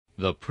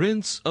The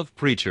Prince of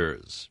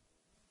Preachers.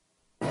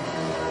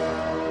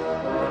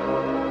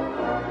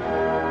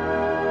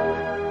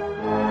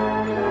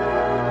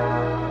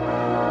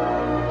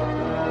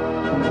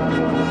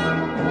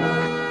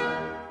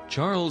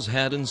 Charles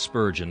Haddon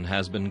Spurgeon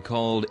has been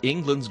called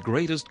England's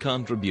greatest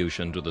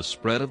contribution to the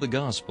spread of the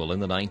gospel in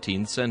the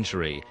 19th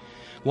century.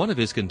 One of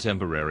his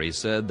contemporaries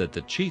said that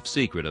the chief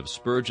secret of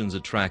Spurgeon's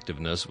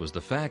attractiveness was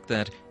the fact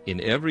that, in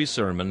every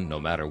sermon, no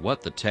matter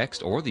what the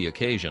text or the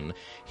occasion,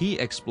 he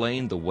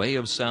explained the way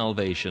of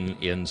salvation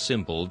in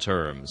simple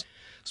terms.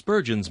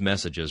 Spurgeon's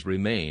messages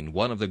remain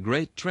one of the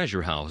great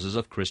treasure houses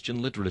of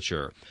Christian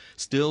literature,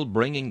 still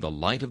bringing the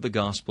light of the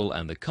gospel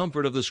and the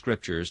comfort of the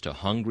Scriptures to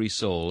hungry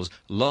souls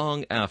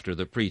long after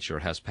the preacher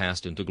has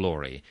passed into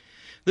glory.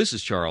 This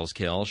is Charles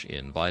Kelsch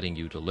inviting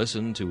you to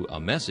listen to a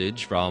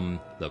message from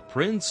the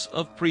Prince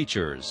of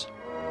Preachers.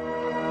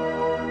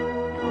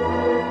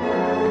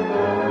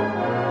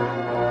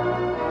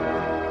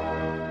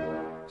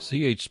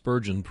 C.H.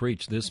 Spurgeon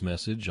preached this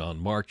message on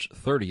March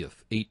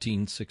 30th,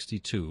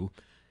 1862,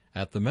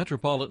 at the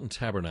Metropolitan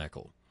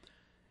Tabernacle.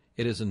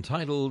 It is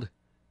entitled,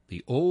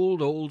 The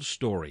Old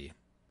Story.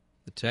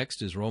 The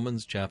text is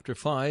Romans chapter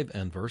 5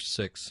 and verse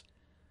 6.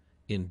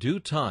 In due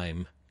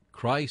time,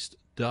 Christ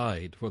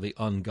died for the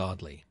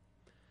ungodly.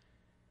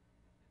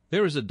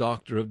 There is a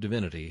doctor of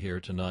divinity here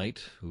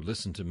tonight who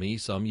listened to me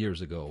some years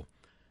ago.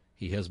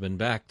 He has been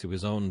back to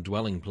his own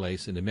dwelling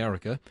place in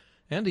America,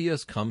 and he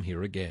has come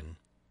here again.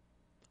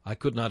 I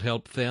could not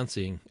help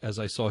fancying, as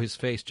I saw his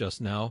face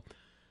just now,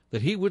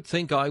 that he would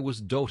think I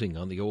was doting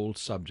on the old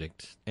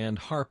subject and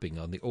harping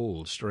on the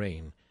old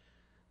strain,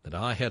 that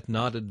I had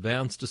not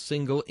advanced a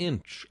single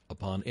inch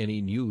upon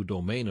any new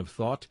domain of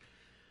thought,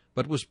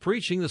 but was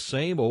preaching the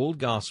same old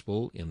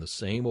gospel in the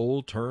same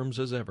old terms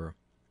as ever.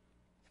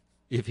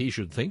 If he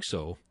should think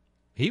so,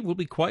 he will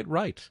be quite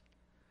right.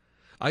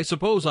 I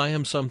suppose I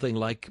am something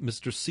like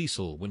Mr.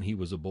 Cecil when he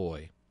was a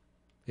boy.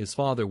 His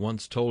father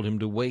once told him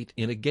to wait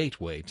in a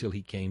gateway till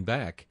he came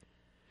back,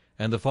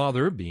 and the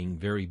father, being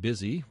very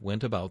busy,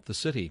 went about the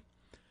city.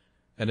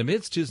 And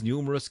amidst his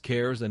numerous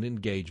cares and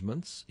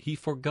engagements, he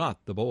forgot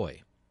the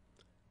boy.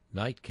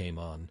 Night came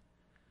on,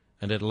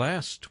 and at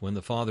last, when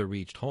the father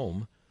reached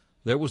home,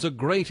 there was a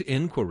great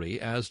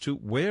inquiry as to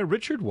where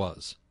Richard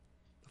was.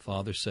 The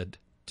father said,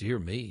 "Dear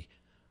me,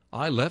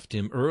 I left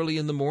him early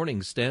in the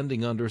morning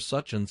standing under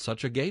such and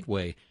such a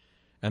gateway,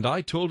 and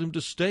I told him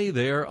to stay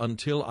there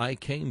until I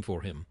came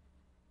for him.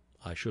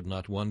 I should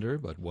not wonder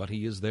but what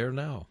he is there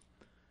now."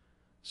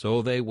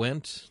 So they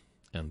went,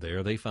 and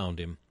there they found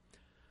him.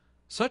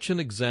 Such an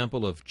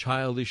example of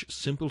childish,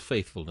 simple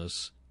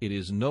faithfulness it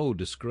is no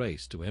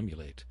disgrace to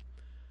emulate.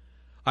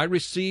 I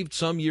received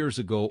some years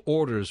ago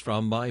orders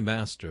from my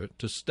master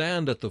to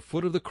stand at the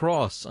foot of the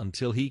cross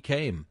until he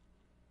came.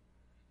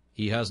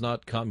 He has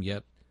not come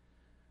yet,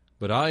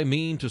 but I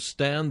mean to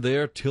stand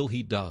there till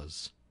he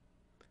does.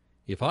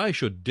 If I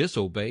should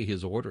disobey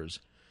his orders,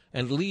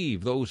 and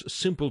leave those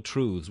simple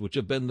truths which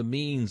have been the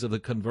means of the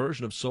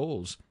conversion of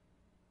souls,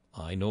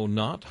 I know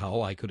not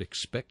how I could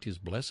expect his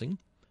blessing.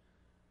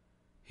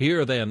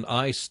 Here, then,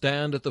 I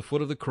stand at the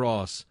foot of the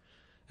cross,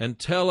 and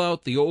tell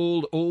out the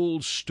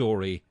old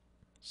story,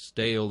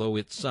 stale though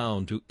it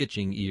sound to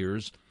itching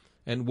ears,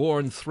 and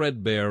worn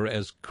threadbare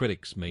as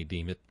critics may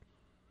deem it.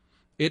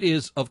 It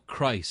is of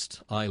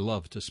Christ I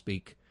love to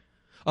speak,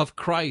 of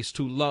Christ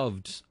who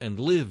loved and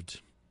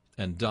lived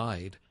and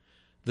died,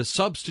 the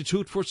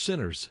substitute for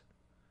sinners,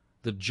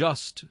 the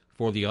just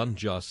for the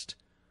unjust,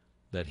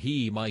 that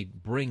he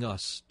might bring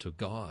us to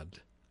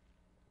God.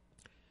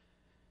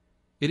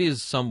 It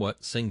is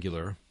somewhat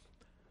singular,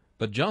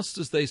 but just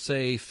as they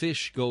say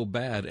fish go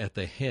bad at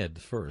the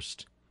head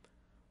first,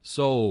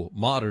 so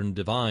modern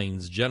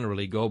divines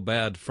generally go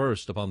bad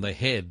first upon the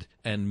head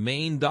and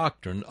main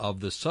doctrine of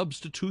the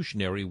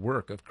substitutionary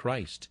work of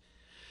Christ.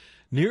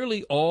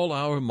 Nearly all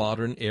our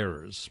modern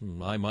errors,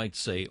 I might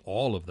say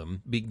all of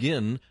them,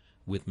 begin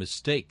with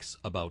mistakes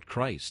about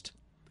Christ.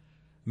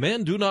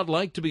 Men do not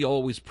like to be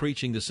always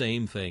preaching the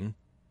same thing.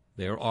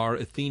 There are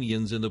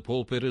Athenians in the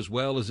pulpit as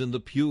well as in the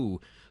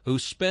pew, who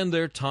spend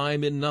their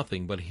time in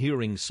nothing but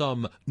hearing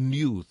some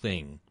new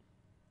thing.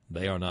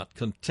 They are not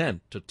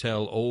content to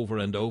tell over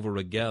and over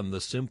again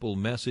the simple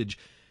message,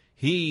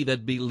 "He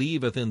that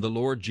believeth in the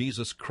Lord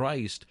Jesus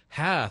Christ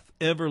hath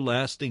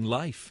everlasting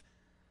life."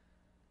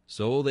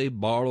 So they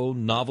borrow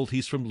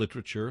novelties from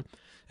literature,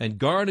 and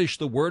garnish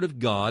the Word of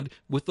God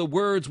with the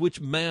words which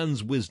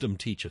man's wisdom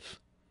teacheth.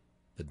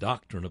 The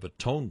doctrine of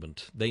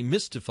atonement they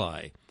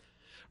mystify.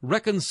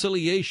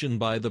 Reconciliation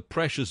by the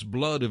precious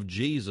blood of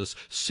Jesus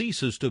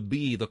ceases to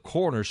be the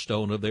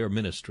cornerstone of their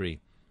ministry.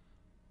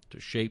 To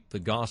shape the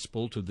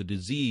gospel to the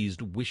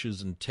diseased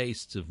wishes and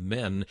tastes of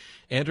men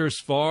enters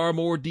far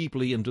more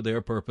deeply into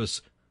their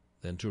purpose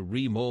than to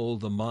remold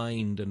the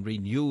mind and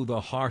renew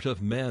the heart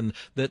of men,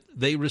 that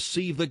they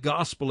receive the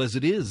gospel as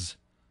it is.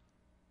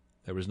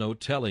 There is no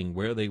telling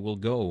where they will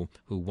go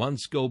who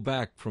once go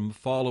back from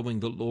following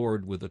the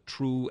Lord with a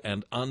true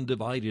and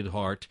undivided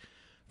heart,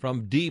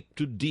 from deep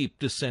to deep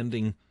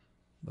descending,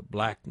 The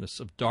blackness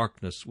of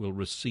darkness will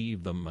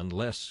receive them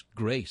unless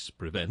grace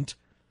prevent.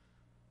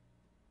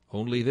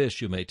 Only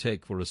this you may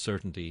take for a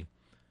certainty: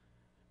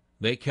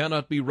 they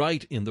cannot be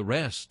right in the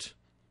rest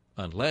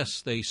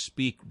unless they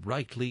speak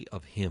rightly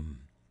of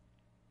him.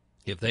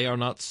 If they are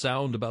not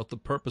sound about the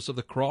purpose of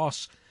the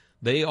cross,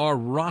 they are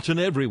rotten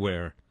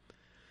everywhere.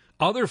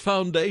 Other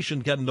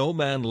foundation can no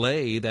man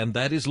lay than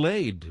that is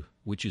laid,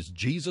 which is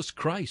Jesus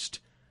Christ.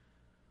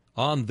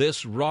 On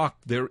this rock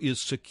there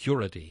is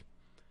security.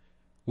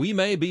 We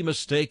may be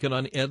mistaken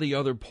on any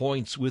other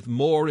points with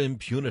more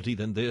impunity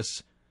than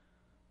this.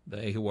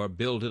 They who are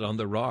builded on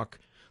the rock,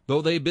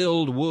 though they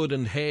build wood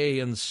and hay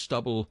and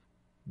stubble,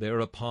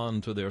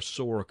 thereupon to their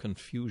sore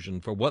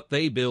confusion, for what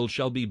they build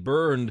shall be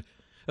burned,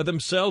 and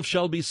themselves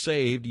shall be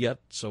saved, yet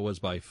so as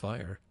by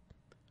fire.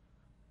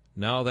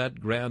 Now that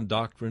grand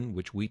doctrine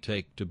which we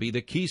take to be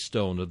the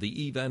keystone of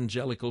the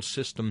evangelical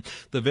system,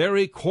 the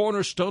very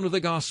cornerstone of the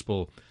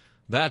gospel,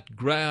 that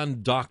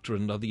grand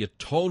doctrine of the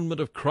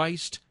atonement of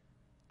Christ,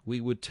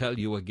 we would tell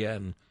you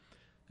again,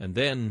 and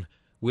then,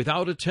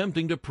 without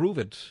attempting to prove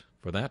it,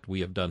 for that we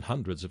have done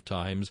hundreds of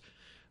times,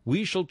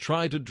 we shall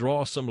try to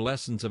draw some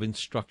lessons of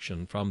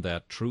instruction from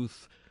that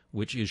truth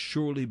which is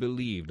surely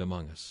believed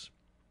among us.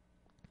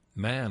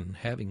 Man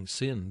having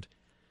sinned,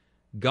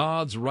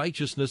 God's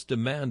righteousness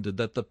demanded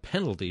that the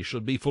penalty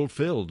should be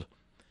fulfilled.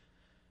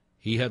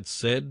 He had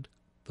said,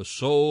 "The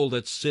soul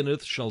that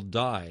sinneth shall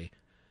die,"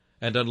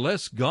 and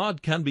unless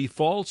God can be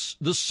false,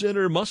 the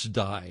sinner must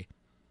die.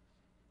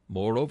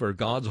 Moreover,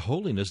 God's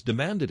holiness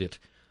demanded it,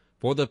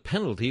 for the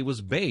penalty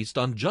was based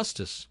on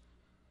justice.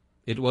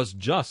 It was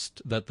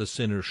just that the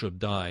sinner should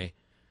die.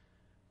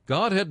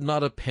 God had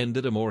not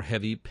appended a more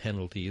heavy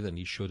penalty than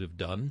he should have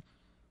done.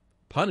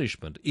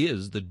 Punishment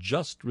is the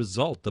just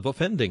result of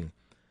offending.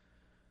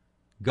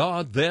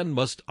 God then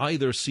must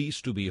either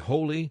cease to be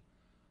holy,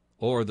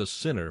 or the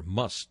sinner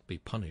must be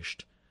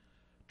punished.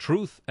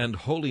 Truth and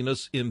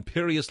holiness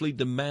imperiously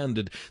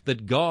demanded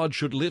that God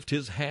should lift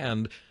his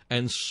hand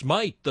and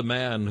smite the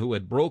man who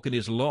had broken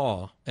his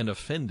law and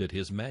offended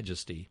his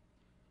majesty.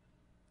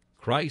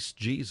 Christ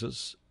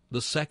Jesus,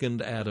 the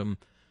second Adam,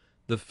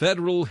 the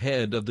federal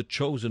head of the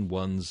chosen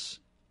ones,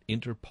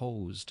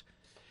 interposed.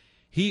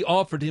 He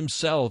offered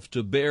himself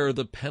to bear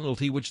the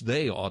penalty which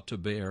they ought to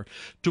bear,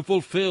 to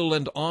fulfill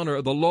and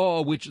honor the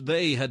law which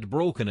they had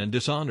broken and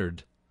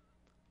dishonored.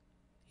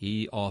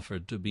 He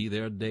offered to be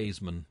their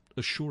daysman,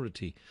 a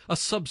surety, a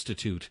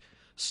substitute,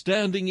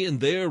 standing in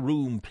their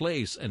room,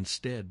 place, and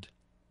stead.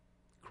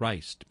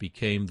 Christ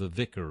became the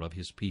vicar of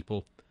his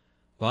people,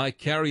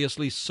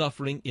 vicariously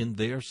suffering in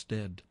their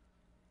stead,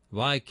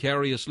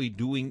 vicariously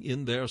doing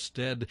in their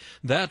stead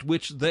that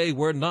which they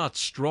were not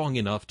strong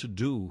enough to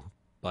do,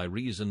 by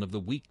reason of the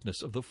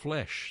weakness of the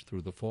flesh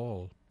through the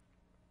fall.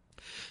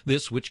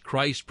 This which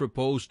Christ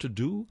proposed to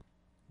do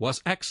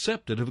was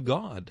accepted of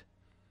God.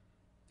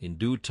 In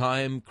due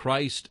time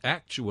Christ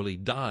actually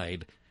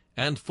died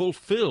and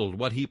fulfilled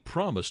what he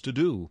promised to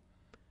do.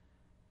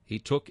 He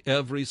took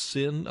every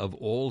sin of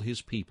all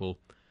his people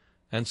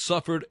and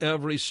suffered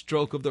every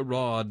stroke of the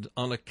rod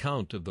on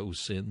account of those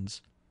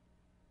sins.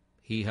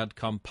 He had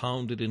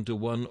compounded into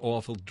one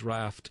awful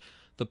draught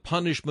the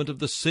punishment of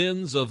the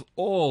sins of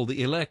all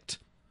the elect.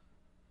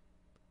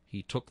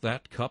 He took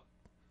that cup,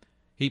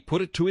 he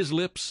put it to his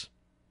lips,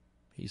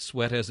 he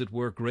sweat as it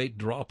were great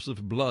drops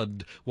of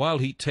blood while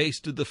he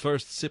tasted the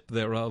first sip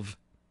thereof.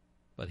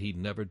 But he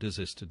never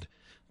desisted,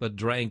 but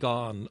drank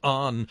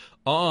on,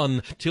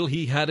 till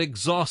he had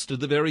exhausted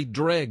the very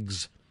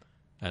dregs.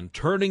 And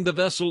turning the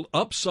vessel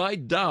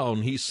upside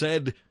down, he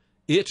said,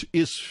 "It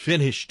is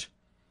finished."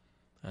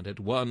 And at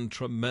one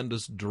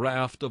tremendous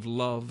draught of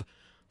love,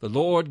 the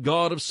Lord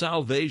God of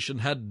salvation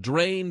had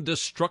drained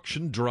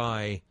destruction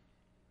dry.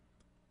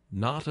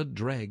 Not a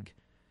dreg,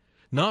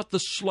 not the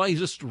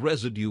slightest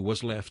residue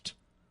was left.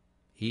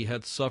 He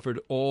had suffered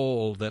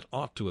all that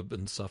ought to have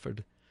been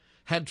suffered,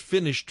 had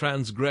finished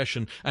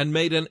transgression, and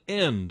made an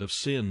end of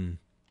sin.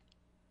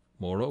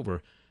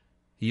 Moreover,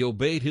 he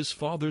obeyed his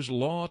Father's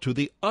law to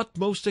the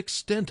utmost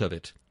extent of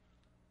it.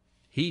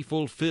 He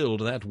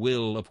fulfilled that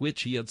will of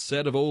which he had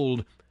said of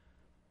old,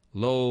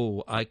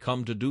 "Lo, I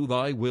come to do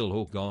thy will,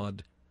 O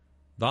God.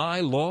 Thy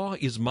law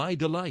is my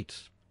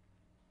delight."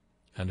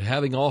 And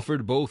having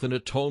offered both an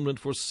atonement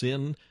for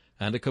sin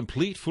and a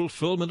complete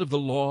fulfillment of the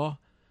law,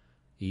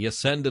 he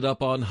ascended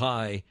up on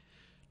high,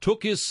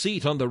 took his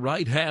seat on the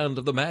right hand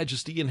of the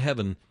Majesty in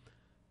heaven,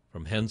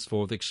 from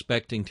henceforth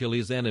expecting till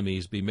his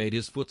enemies be made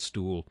his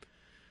footstool,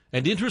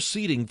 and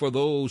interceding for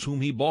those whom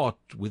he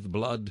bought with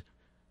blood,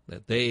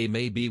 that they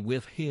may be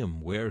with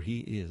him where he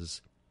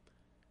is.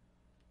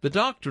 The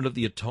doctrine of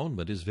the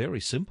atonement is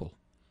very simple.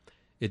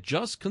 It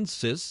just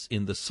consists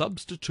in the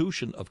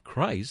substitution of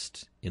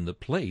Christ in the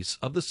place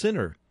of the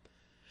sinner,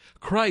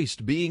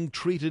 Christ being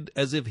treated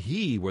as if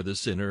he were the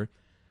sinner,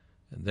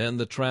 and then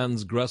the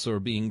transgressor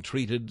being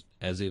treated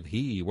as if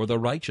he were the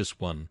righteous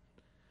one.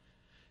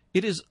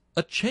 It is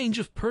a change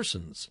of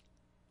persons.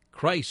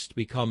 Christ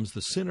becomes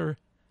the sinner.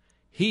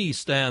 He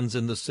stands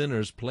in the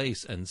sinner's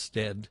place and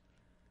stead.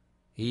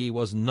 He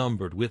was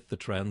numbered with the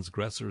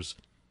transgressors.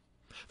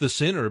 The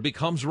sinner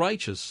becomes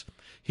righteous.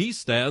 He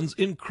stands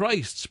in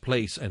Christ's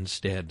place and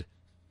stead,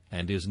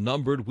 and is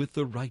numbered with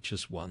the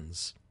righteous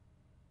ones.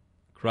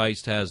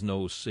 Christ has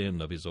no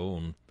sin of his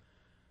own,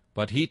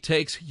 but he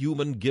takes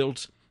human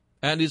guilt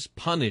and is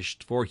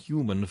punished for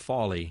human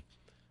folly.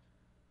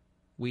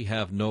 We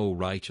have no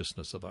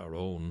righteousness of our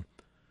own,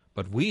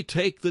 but we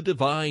take the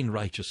divine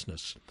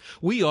righteousness.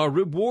 We are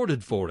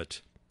rewarded for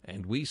it,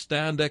 and we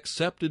stand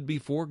accepted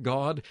before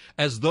God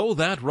as though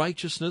that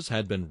righteousness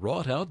had been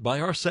wrought out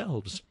by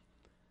ourselves.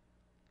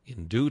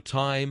 In due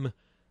time,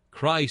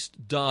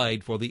 Christ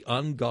died for the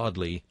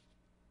ungodly,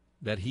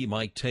 that he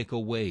might take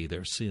away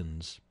their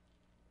sins.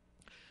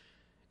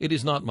 It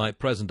is not my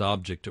present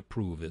object to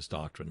prove this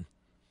doctrine.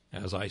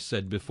 As I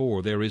said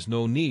before, there is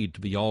no need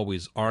to be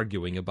always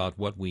arguing about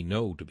what we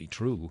know to be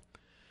true.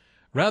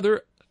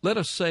 Rather, let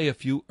us say a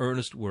few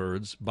earnest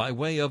words by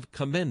way of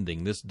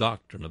commending this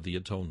doctrine of the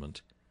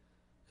atonement,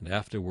 and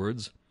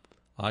afterwards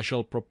I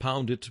shall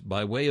propound it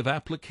by way of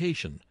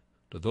application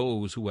to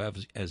those who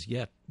have as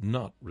yet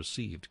not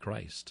received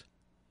Christ.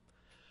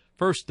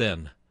 First,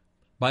 then,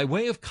 by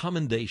way of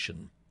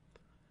commendation,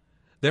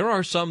 there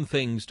are some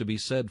things to be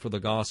said for the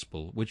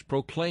gospel which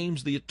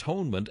proclaims the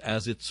atonement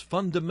as its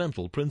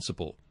fundamental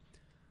principle.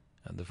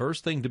 And the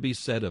first thing to be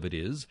said of it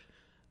is,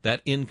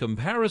 that in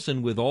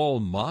comparison with all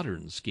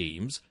modern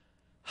schemes,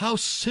 how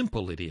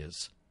simple it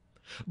is.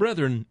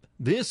 Brethren,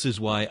 this is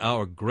why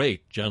our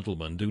great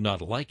gentlemen do not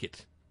like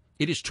it.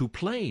 It is too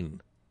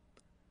plain.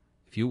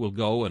 If you will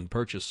go and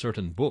purchase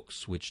certain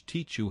books which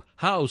teach you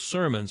how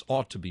sermons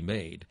ought to be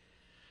made,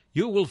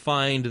 you will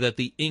find that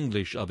the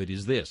English of it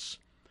is this: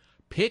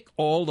 pick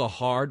all the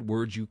hard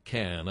words you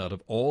can out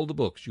of all the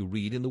books you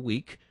read in the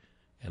week,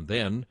 and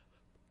then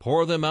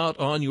pour them out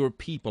on your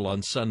people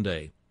on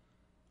Sunday.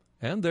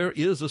 And there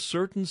is a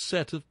certain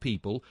set of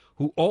people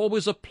who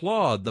always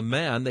applaud the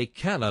man they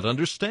cannot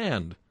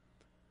understand.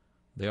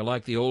 They are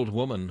like the old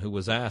woman who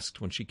was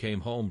asked when she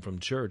came home from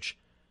church,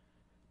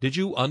 "Did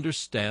you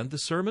understand the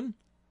sermon?"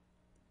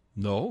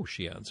 "No,"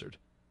 she answered.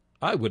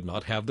 "I would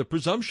not have the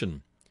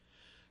presumption."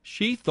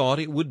 She thought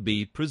it would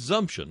be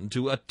presumption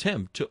to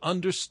attempt to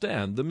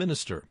understand the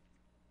minister.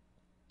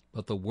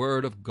 But the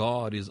Word of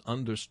God is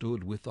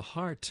understood with the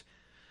heart,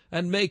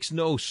 and makes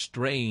no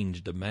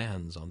strange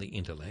demands on the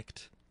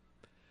intellect.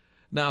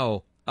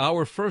 Now,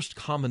 our first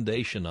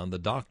commendation on the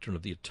doctrine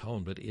of the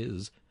atonement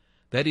is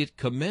that it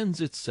commends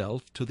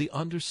itself to the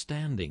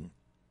understanding.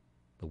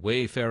 The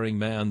wayfaring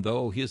man,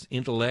 though his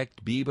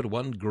intellect be but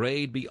one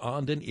grade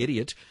beyond an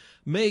idiot,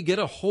 may get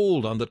a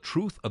hold on the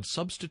truth of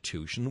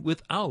substitution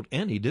without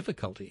any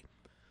difficulty.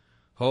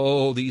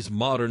 Oh, these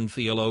modern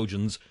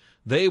theologians,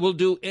 they will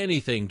do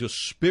anything to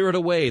spirit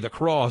away the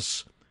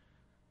cross.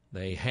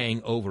 They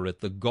hang over it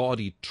the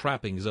gaudy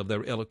trappings of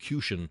their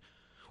elocution,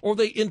 or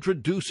they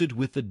introduce it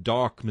with the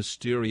dark,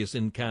 mysterious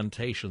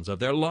incantations of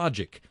their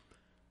logic.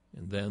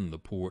 And then the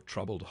poor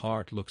troubled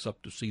heart looks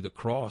up to see the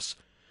cross,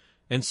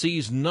 and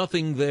sees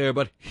nothing there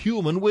but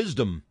human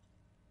wisdom.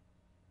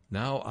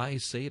 Now I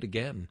say it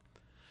again,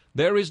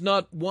 there is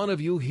not one of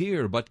you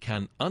here but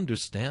can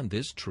understand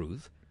this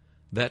truth,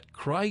 that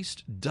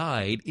Christ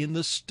died in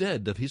the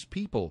stead of his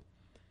people.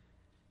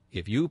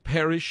 If you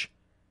perish,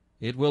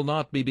 it will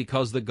not be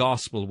because the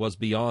gospel was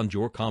beyond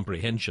your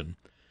comprehension.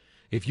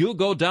 If you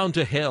go down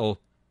to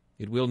hell,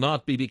 it will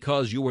not be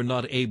because you were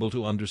not able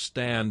to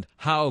understand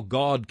how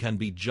God can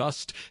be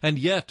just and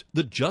yet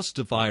the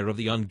justifier of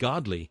the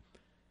ungodly.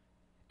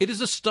 It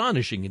is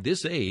astonishing in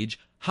this age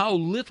how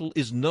little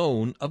is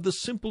known of the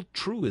simple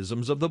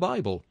truisms of the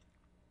Bible.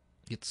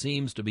 It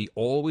seems to be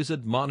always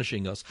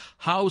admonishing us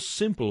how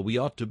simple we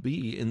ought to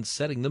be in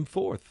setting them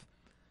forth.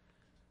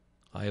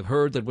 I have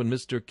heard that when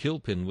Mr.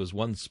 Kilpin was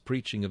once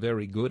preaching a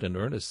very good and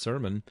earnest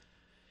sermon,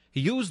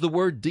 he used the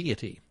word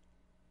deity,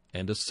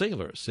 and a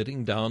sailor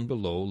sitting down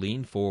below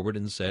leaned forward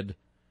and said,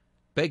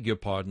 "Beg your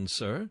pardon,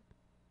 sir,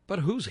 but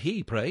who's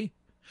he, pray?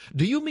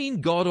 Do you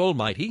mean God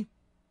Almighty?"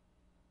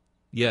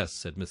 "Yes,"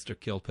 said Mr.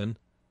 Kilpin,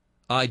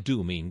 "I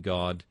do mean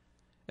God,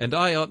 and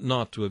I ought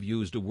not to have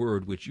used a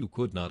word which you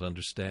could not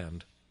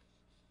understand."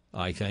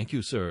 "I thank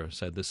you, sir,"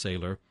 said the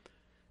sailor,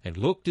 and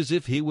looked as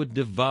if he would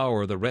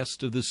devour the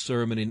rest of the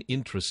sermon in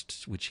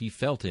interest which he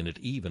felt in it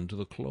even to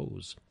the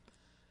close.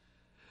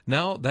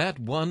 Now that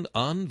one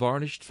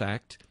unvarnished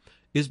fact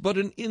is but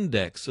an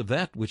index of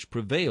that which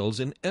prevails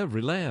in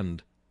every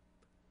land.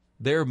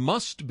 There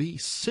must be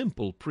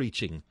simple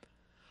preaching.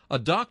 A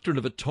doctrine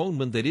of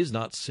atonement that is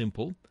not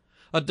simple,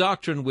 a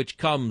doctrine which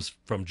comes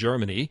from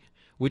Germany,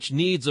 which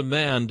needs a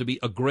man to be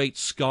a great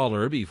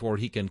scholar before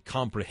he can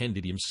comprehend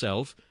it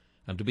himself,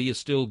 and to be a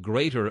still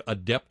greater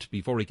adept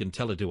before he can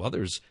tell it to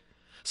others,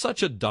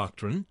 such a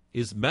doctrine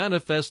is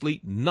manifestly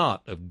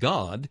not of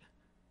God,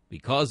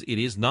 because it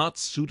is not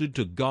suited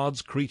to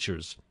God's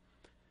creatures.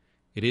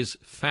 It is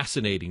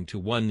fascinating to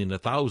 1 in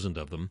 1,000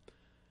 of them,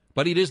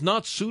 but it is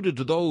not suited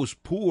to those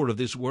poor of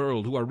this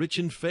world who are rich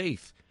in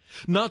faith,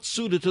 not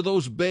suited to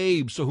those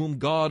babes to whom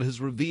God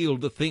has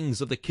revealed the things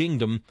of the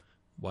kingdom,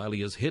 while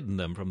he has hidden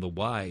them from the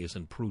wise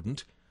and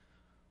prudent.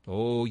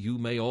 Oh, you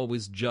may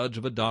always judge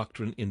of a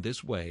doctrine in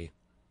this way.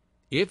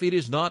 If it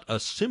is not a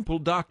simple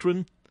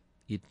doctrine,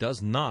 it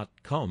does not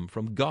come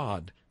from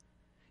God.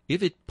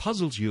 If it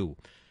puzzles you,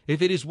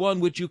 if it is one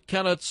which you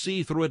cannot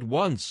see through at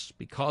once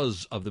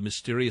because of the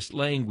mysterious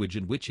language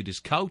in which it is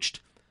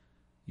couched,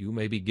 you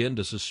may begin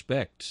to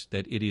suspect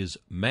that it is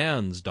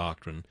man's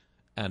doctrine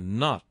and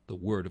not the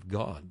Word of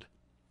God.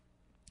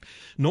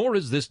 Nor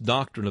is this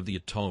doctrine of the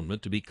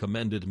atonement to be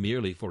commended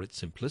merely for its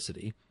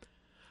simplicity,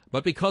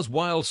 but because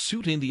while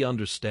suiting the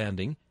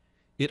understanding,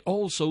 it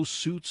also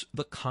suits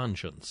the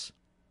conscience.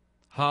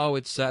 How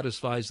it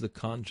satisfies the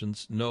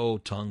conscience, no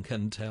tongue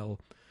can tell.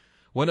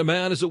 When a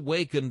man is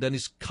awakened and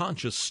his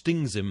conscience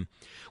stings him,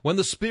 when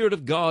the Spirit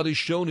of God is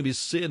shown him his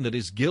sin and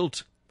his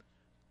guilt,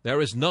 there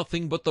is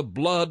nothing but the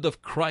blood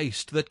of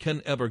Christ that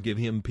can ever give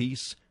him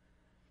peace.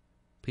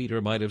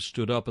 Peter might have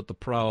stood up at the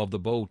prow of the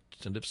boat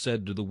and have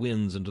said to the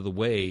winds and to the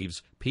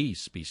waves,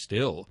 "Peace, be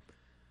still."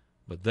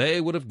 But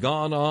they would have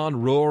gone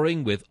on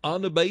roaring with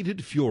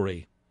unabated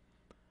fury.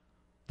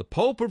 The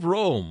Pope of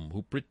Rome,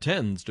 who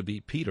pretends to be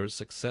Peter's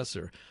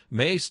successor,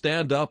 may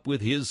stand up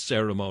with his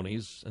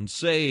ceremonies and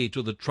say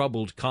to the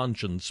troubled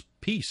conscience,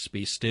 "Peace,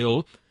 be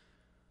still,"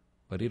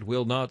 but it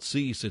will not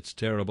cease its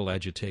terrible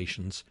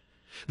agitations.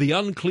 The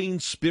unclean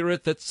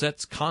spirit that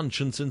sets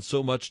conscience in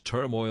so much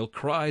turmoil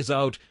cries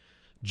out,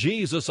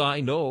 "Jesus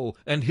I know,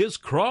 and his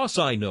cross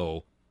I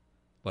know,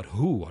 but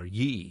who are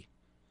ye?"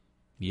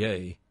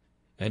 Yea,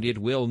 and it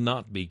will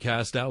not be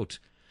cast out.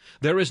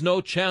 There is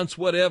no chance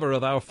whatever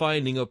of our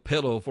finding a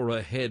pillow for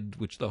a head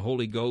which the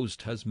Holy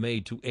Ghost has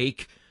made to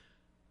ache,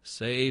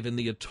 save in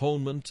the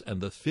atonement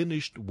and the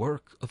finished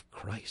work of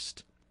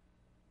Christ.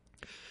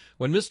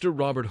 When Mr.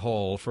 Robert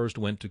Hall first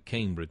went to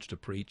Cambridge to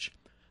preach,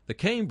 the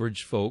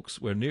Cambridge folks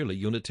were nearly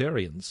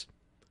Unitarians.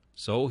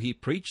 So he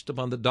preached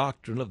upon the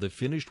doctrine of the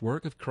finished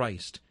work of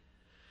Christ.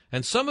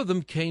 And some of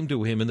them came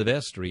to him in the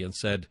vestry and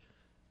said,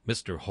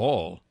 "Mr.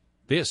 Hall,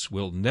 this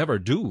will never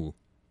do."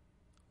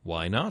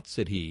 "Why not?"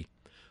 said he.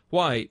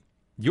 "Why,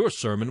 your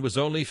sermon was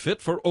only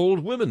fit for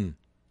old women."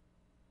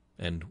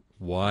 "And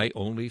why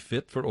only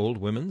fit for old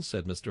women?"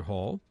 said Mr.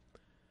 Hall.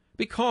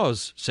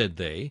 "Because," said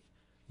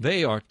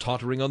they are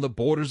tottering on the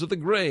borders of the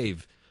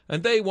grave,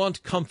 and they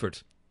want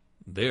comfort.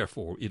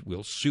 Therefore it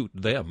will suit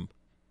them,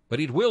 but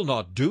it will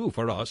not do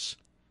for us."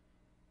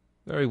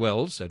 "Very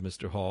well," said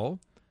Mr. Hall.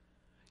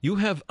 "You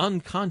have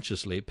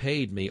unconsciously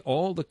paid me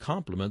all the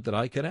compliment that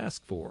I could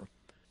ask for.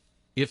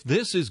 If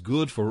this is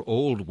good for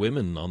old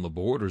women on the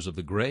borders of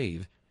the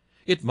grave,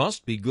 it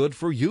must be good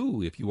for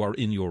you if you are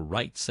in your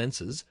right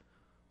senses,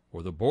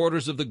 for the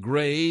borders of the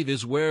grave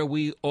is where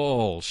we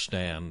all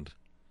stand."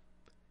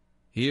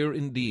 Here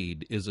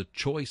indeed is a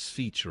choice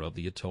feature of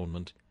the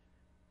atonement.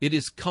 It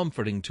is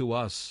comforting to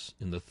us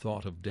in the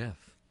thought of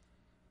death.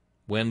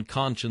 When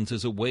conscience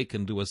is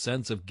awakened to a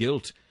sense of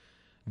guilt,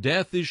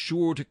 death is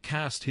sure to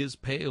cast his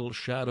pale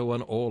shadow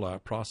on all our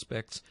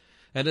prospects,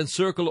 and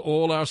encircle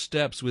all our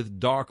steps with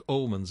dark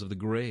omens of the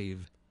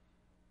grave.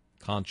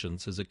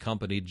 Conscience is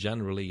accompanied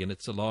generally in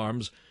its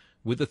alarms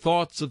with the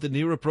thoughts of the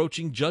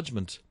near-approaching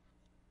judgment.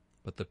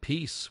 But the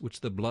peace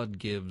which the blood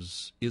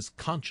gives is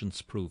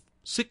conscience-proof,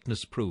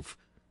 sickness-proof,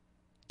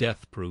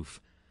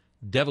 death-proof,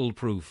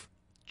 devil-proof,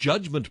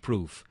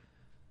 judgment-proof,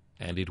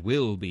 and it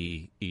will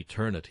be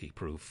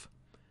eternity-proof.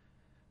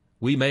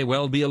 We may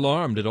well be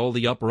alarmed at all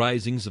the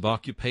uprisings of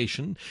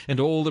occupation and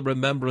all the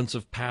remembrance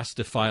of past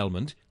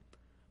defilement,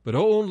 but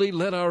only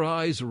let our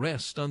eyes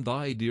rest on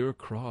thy dear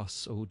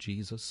cross, O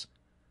Jesus,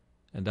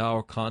 and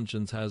our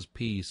conscience has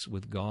peace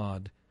with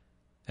God,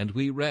 and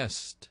we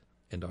rest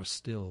and are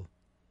still.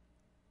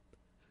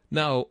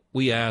 Now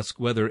we ask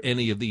whether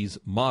any of these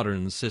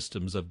modern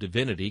systems of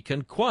divinity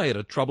can quiet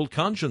a troubled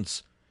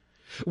conscience.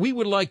 We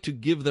would like to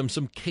give them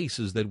some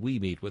cases that we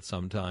meet with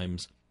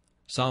sometimes,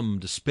 some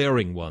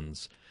despairing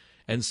ones,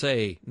 and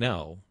say,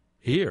 "Now,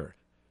 here,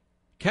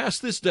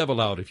 cast this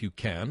devil out if you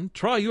can,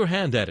 try your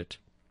hand at it."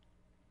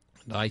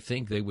 And I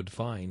think they would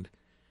find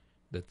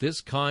that this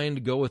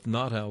kind goeth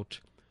not out,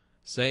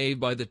 save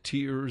by the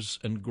tears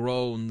and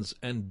groans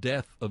and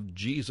death of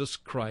Jesus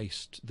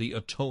Christ, the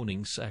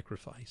atoning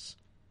sacrifice.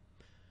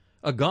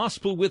 A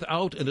gospel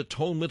without an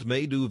atonement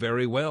may do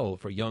very well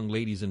for young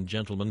ladies and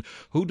gentlemen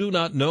who do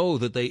not know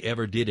that they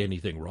ever did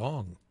anything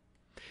wrong.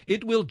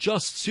 It will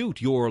just suit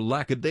your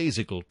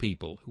lackadaisical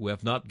people who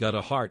have not got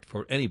a heart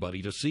for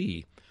anybody to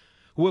see,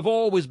 who have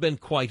always been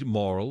quite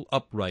moral,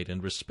 upright,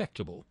 and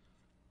respectable,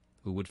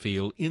 who would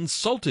feel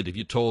insulted if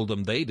you told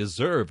them they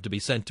deserved to be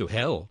sent to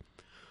hell,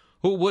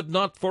 who would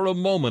not for a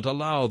moment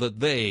allow that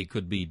they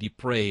could be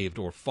depraved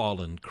or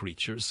fallen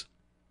creatures.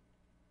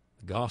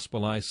 The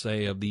gospel, I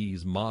say, of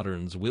these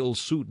moderns will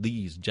suit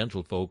these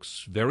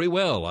gentlefolks very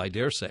well, I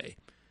dare say.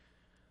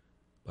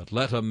 But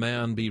let a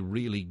man be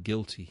really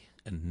guilty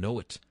and know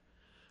it.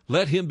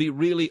 Let him be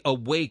really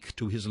awake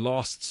to his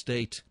lost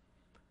state.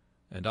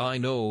 And I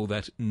know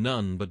that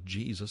none but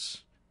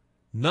Jesus,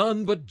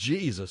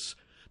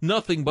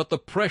 nothing but the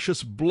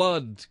precious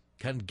blood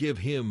can give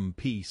him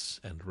peace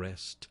and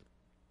rest.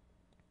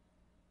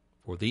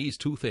 For these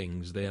two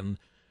things, then,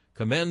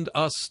 commend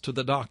us to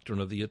the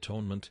doctrine of the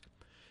atonement,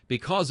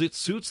 because it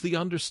suits the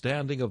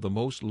understanding of the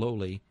most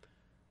lowly,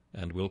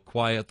 and will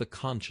quiet the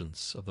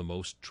conscience of the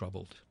most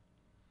troubled.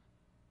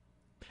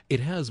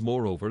 It has,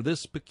 moreover,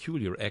 this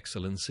peculiar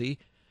excellency,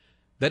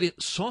 that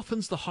it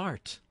softens the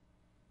heart.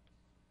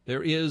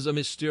 There is a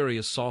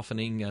mysterious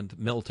softening and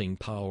melting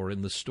power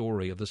in the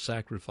story of the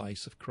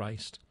sacrifice of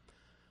Christ.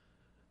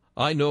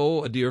 I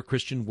know a dear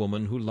Christian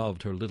woman who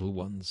loved her little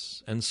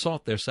ones and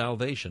sought their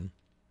salvation.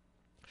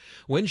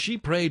 When she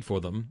prayed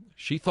for them,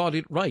 she thought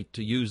it right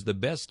to use the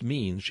best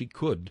means she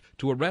could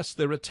to arrest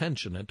their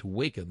attention and to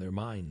waken their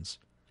minds.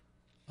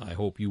 I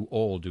hope you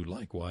all do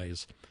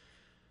likewise.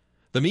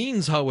 The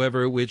means,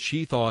 however, which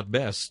she thought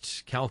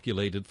best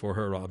calculated for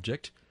her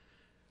object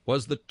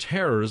was the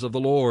terrors of the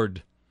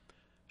Lord.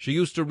 She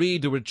used to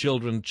read to her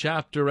children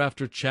chapter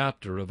after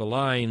chapter of the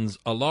lines,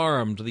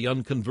 "Alarm to the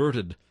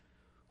unconverted."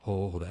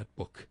 Oh, that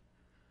book!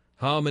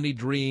 How many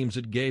dreams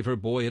it gave her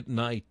boy at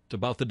night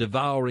about the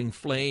devouring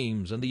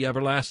flames and the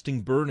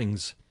everlasting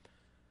burnings!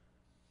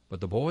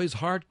 But the boy's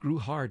heart grew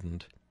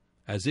hardened,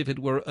 as if it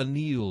were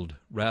annealed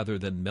rather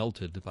than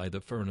melted by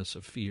the furnace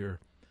of fear.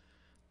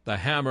 The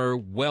hammer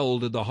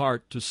welded the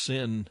heart to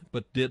sin,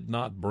 but did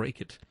not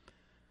break it.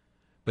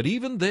 But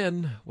even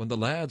then, when the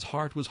lad's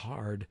heart was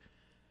hard,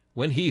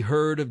 when he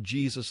heard of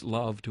Jesus'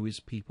 love to his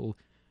people,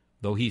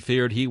 though he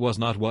feared he was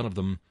not one of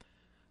them,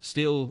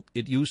 still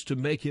it used to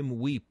make him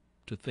weep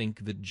to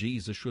think that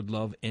Jesus should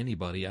love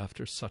anybody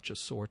after such a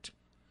sort.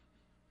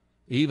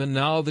 Even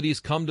now that he's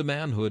come to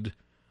manhood,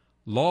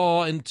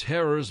 law and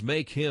terrors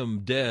make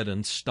him dead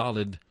and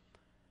stolid.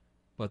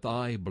 But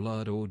thy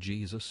blood, O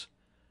Jesus,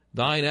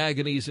 thine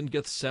agonies in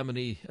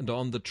Gethsemane and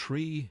on the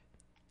tree,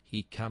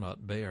 he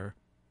cannot bear.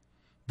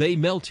 They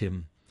melt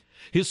him.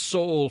 His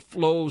soul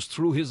flows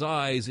through his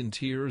eyes in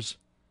tears.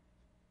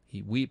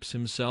 He weeps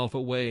himself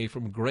away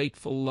from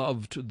grateful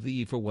love to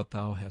thee for what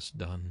thou hast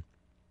done.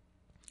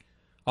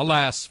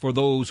 Alas for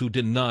those who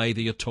deny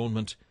the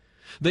atonement!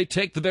 They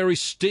take the very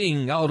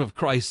sting out of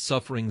Christ's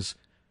sufferings,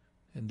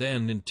 and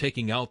then, in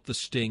taking out the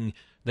sting,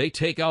 they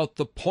take out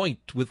the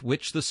point with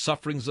which the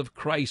sufferings of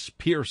Christ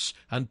pierce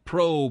and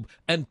probe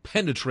and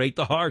penetrate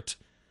the heart.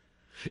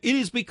 It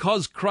is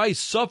because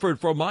Christ suffered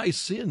for my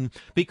sin,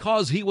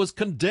 because he was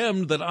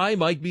condemned that I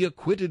might be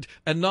acquitted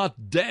and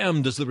not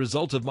damned as the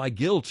result of my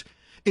guilt.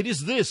 It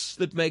is this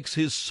that makes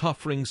his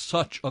suffering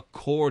such a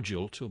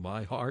cordial to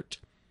my heart.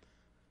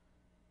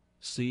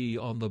 See,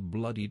 on the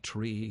bloody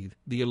tree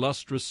the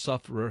illustrious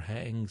sufferer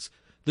hangs.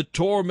 The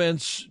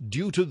torments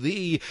due to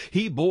thee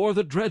he bore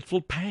the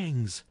dreadful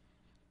pangs,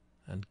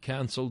 and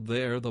cancelled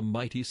there the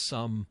mighty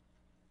sum,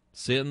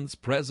 sins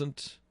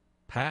present,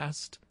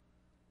 past,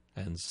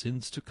 and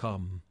sins to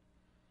come.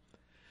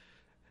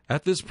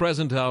 At this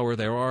present hour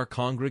there are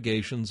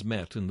congregations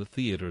met in the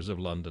theatres of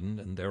London,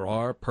 and there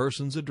are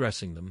persons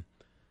addressing them.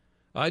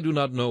 I do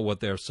not know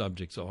what their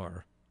subjects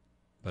are,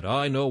 but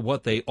I know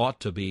what they ought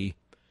to be.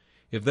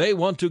 If they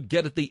want to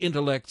get at the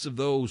intellects of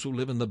those who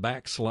live in the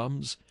back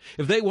slums,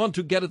 if they want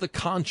to get at the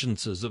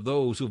consciences of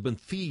those who have been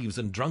thieves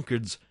and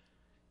drunkards,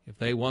 if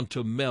they want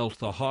to melt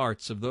the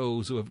hearts of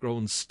those who have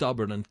grown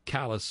stubborn and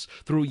callous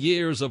through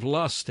years of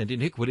lust and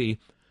iniquity,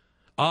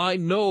 I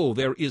know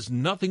there is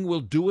nothing will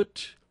do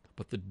it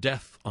but the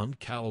death on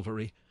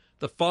Calvary,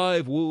 the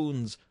 5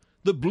 wounds,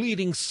 the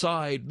bleeding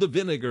side, the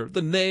vinegar,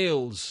 the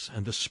nails,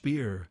 and the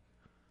spear.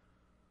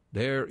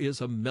 There is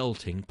a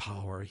melting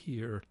power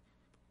here,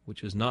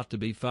 which is not to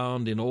be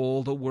found in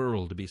all the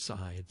world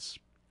besides.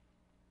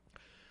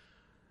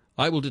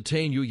 I will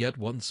detain you yet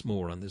once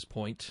more on this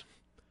point.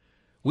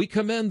 We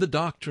commend the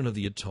doctrine of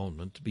the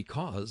atonement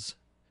because,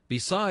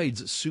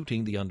 besides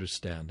suiting the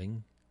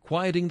understanding,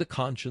 quieting the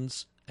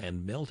conscience,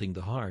 and melting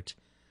the heart,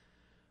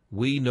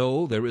 we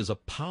know there is a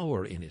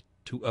power in it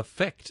to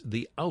affect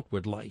the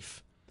outward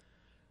life.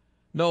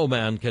 No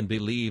man can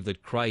believe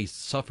that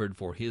Christ suffered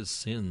for his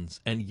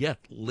sins and yet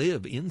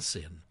live in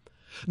sin.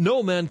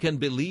 No man can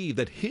believe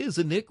that his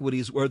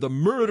iniquities were the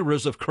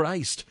murderers of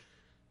Christ,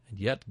 and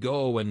yet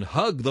go and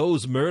hug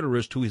those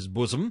murderers to his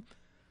bosom.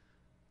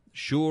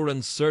 Sure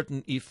and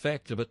certain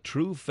effect of a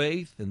true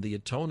faith in the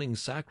atoning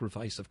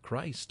sacrifice of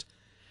Christ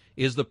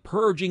is the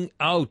purging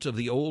out of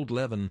the old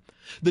leaven,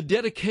 the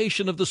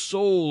dedication of the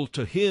soul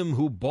to him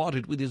who bought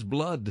it with his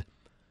blood,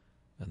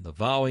 and the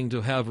vowing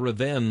to have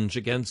revenge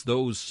against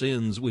those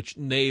sins which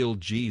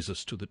nailed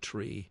Jesus to the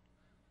tree.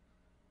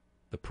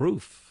 The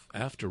proof,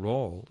 after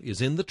all,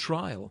 is in the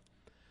trial.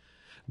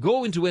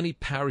 Go into any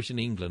parish in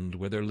England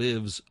where there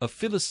lives a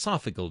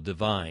philosophical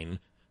divine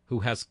who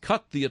has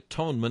cut the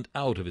atonement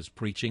out of his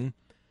preaching,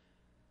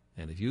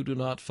 and if you do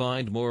not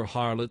find more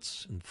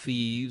harlots and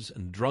thieves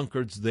and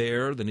drunkards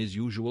there than is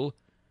usual,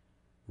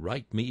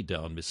 write me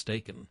down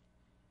mistaken.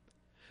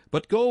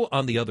 But go,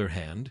 on the other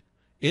hand,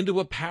 into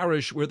a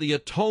parish where the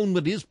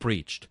atonement is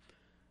preached,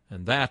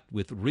 and that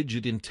with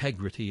rigid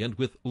integrity and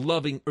with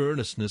loving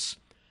earnestness,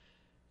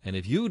 and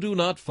if you do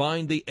not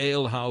find the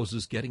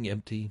alehouses getting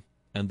empty,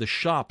 and the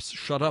shops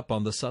shut up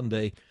on the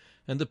Sunday,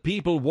 and the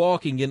people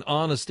walking in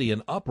honesty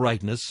and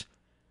uprightness,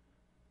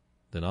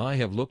 then I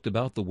have looked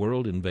about the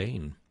world in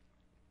vain.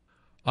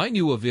 I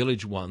knew a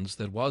village once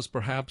that was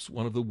perhaps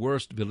one of the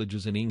worst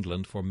villages in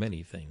England for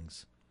many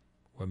things,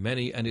 where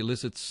many an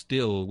illicit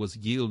still was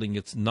yielding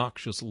its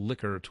noxious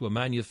liquor to a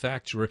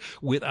manufacturer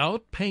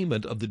without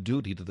payment of the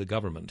duty to the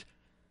government,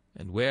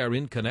 and where,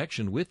 in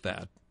connection with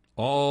that,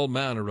 all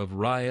manner of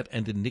riot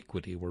and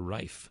iniquity were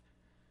rife.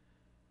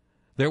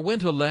 There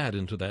went a lad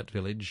into that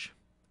village,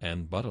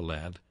 and but a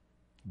lad,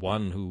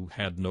 one who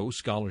had no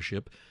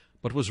scholarship,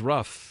 but was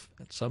rough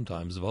and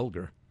sometimes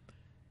vulgar.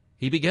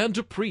 He began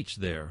to preach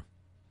there,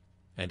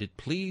 and it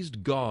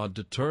pleased God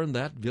to turn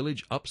that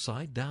village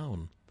upside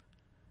down.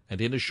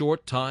 And in a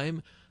short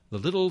time the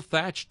little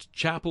thatched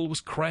chapel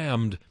was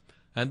crammed,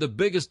 and the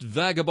biggest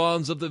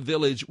vagabonds of the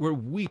village were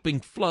weeping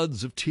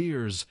floods of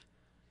tears,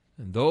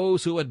 and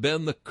those who had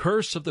been the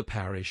curse of the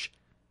parish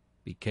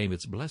became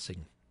its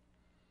blessing.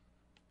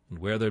 And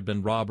where there had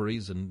been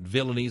robberies and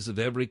villainies of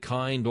every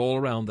kind all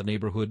around the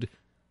neighborhood,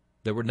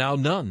 there were now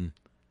none,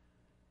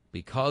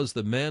 because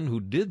the men who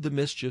did the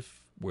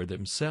mischief were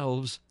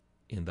themselves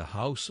in the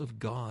house of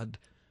God,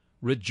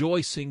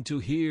 rejoicing to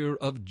hear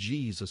of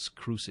Jesus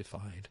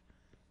crucified.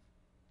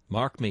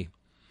 Mark me,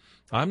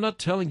 I am not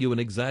telling you an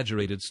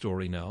exaggerated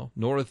story now,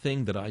 nor a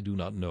thing that I do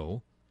not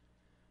know.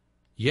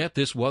 Yet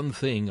this one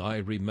thing I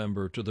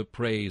remember to the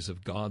praise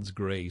of God's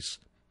grace.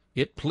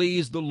 It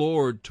pleased the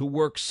Lord to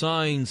work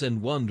signs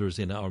and wonders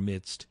in our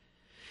midst.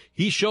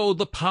 He showed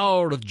the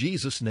power of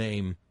Jesus'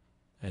 name,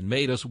 and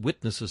made us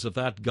witnesses of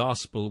that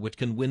gospel which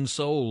can win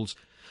souls,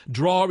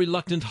 draw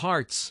reluctant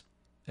hearts,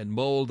 and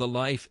mold the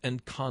life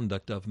and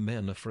conduct of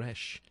men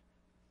afresh.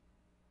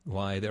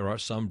 Why, there are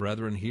some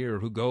brethren here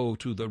who go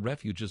to the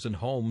refuges and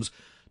homes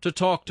to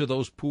talk to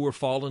those poor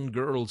fallen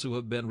girls who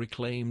have been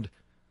reclaimed.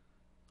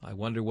 I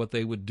wonder what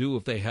they would do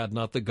if they had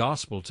not the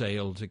gospel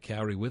tale to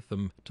carry with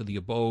them to the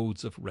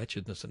abodes of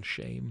wretchedness and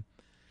shame.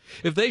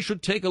 If they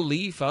should take a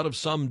leaf out of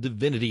some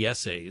divinity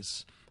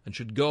essays, and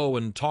should go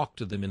and talk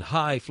to them in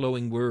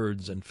high-flowing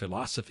words and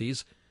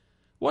philosophies,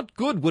 what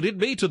good would it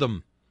be to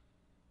them?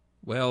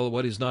 Well,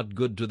 what is not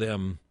good to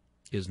them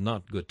is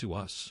not good to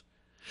us.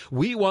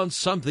 We want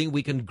something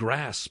we can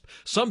grasp,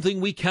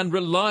 something we can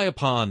rely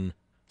upon,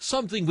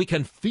 something we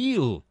can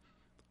feel,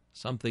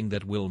 something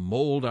that will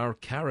mold our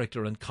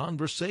character and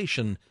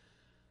conversation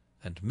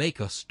and make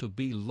us to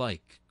be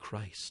like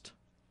Christ.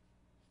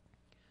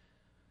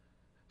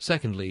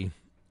 Secondly,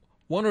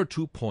 one or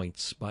two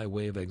points by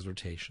way of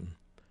exhortation.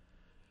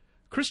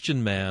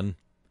 Christian man,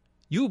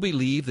 you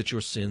believe that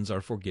your sins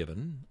are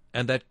forgiven,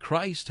 and that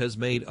Christ has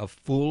made a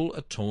full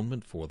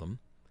atonement for them.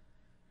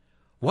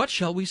 What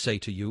shall we say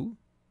to you?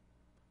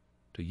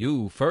 To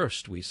you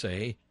first we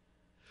say,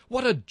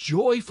 what a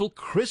joyful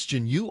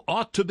Christian you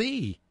ought to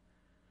be!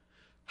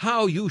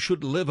 How you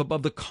should live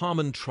above the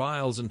common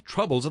trials and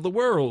troubles of the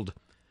world!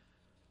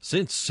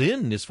 Since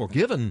sin is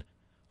forgiven,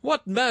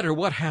 what matter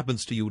what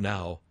happens to you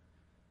now?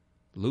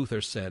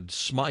 Luther said,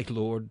 Smite,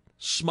 Lord,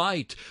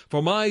 smite,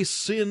 for my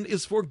sin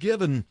is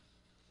forgiven.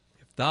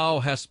 If thou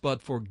hast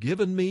but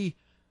forgiven me,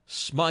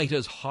 smite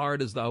as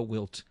hard as thou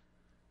wilt.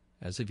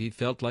 As if he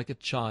felt like a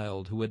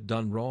child who had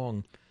done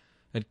wrong,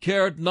 and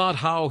cared not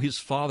how his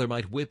father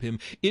might whip him,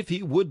 if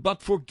he would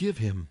but forgive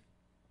him.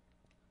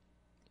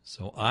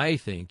 So I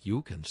think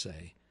you can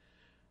say,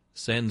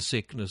 send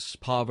sickness,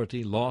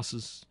 poverty,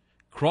 losses,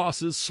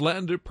 crosses,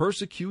 slander,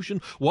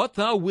 persecution, what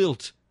thou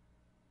wilt.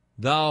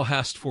 Thou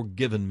hast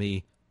forgiven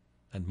me,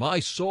 and my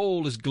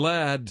soul is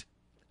glad,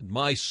 and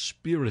my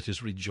spirit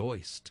is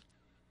rejoiced.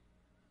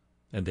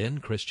 And then,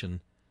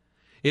 Christian,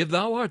 if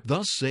thou art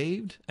thus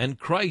saved, and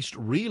Christ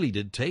really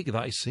did take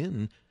thy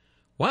sin,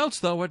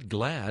 whilst thou art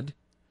glad,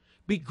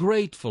 be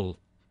grateful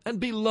and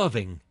be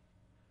loving.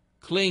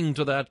 Cling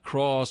to that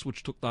cross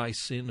which took thy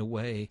sin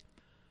away.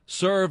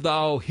 Serve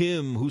thou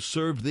him who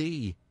served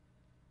thee.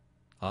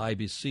 I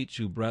beseech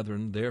you,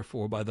 brethren,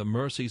 therefore, by the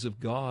mercies of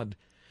God,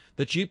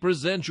 that ye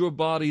present your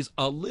bodies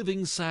a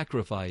living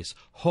sacrifice,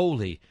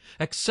 holy,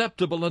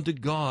 acceptable unto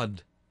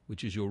God,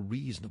 which is your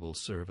reasonable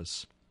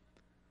service.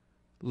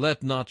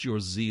 Let not your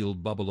zeal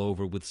bubble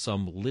over with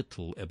some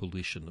little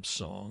ebullition of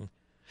song.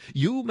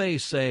 You may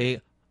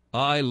say,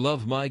 I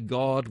love my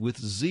God with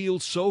zeal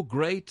so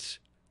great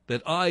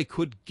that I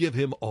could give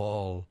him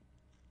all.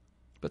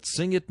 But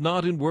sing it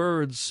not in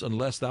words,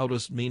 unless thou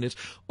dost mean it.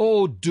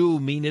 Oh, do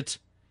mean it.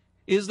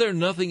 Is there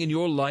nothing in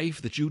your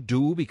life that you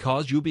do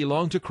because you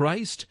belong to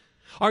Christ?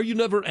 Are you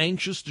never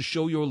anxious to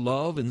show your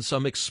love in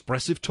some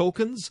expressive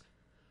tokens?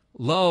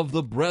 Love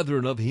the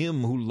brethren of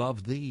him who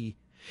loved thee.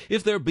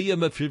 If there be a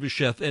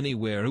Mephibosheth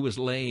anywhere who is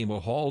lame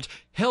or halt,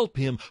 help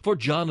him for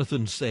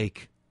Jonathan's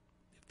sake.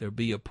 If there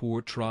be a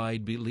poor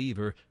tried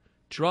believer,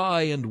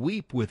 try and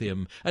weep with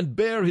him, and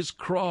bear his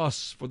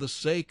cross for the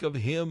sake of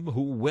him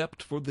who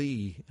wept for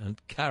thee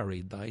and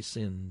carried thy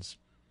sins.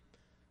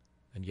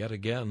 And yet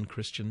again,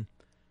 Christian,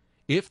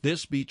 if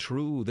this be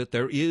true, that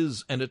there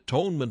is an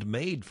atonement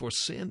made for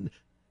sin,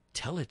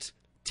 tell it,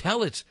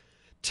 tell it,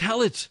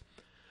 tell it.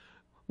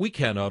 We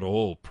cannot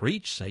all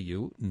preach, say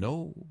you.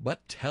 No,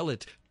 but tell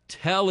it,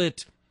 tell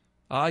it.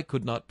 I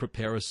could not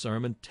prepare a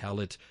sermon. Tell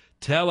it,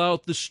 Tell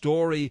out the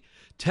story.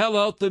 Tell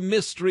out the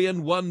mystery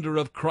and wonder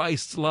of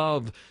Christ's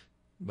love.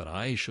 But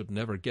I should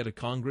never get a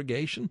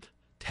congregation.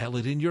 Tell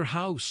it in your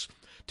house.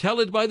 Tell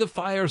it by the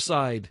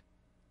fireside.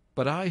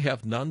 But I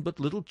have none but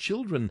little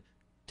children.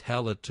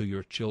 Tell it to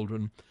your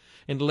children,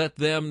 and let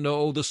them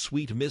know the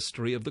sweet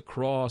mystery of the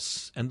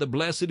cross and the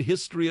blessed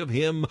history of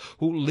him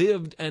who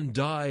lived and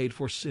died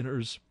for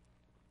sinners.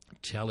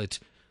 Tell it,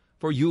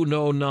 for you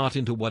know not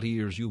into what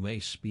ears you may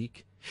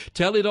speak.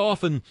 Tell it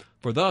often,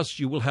 for thus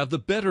you will have the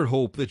better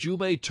hope that you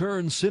may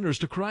turn sinners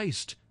to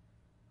Christ.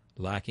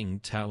 Lacking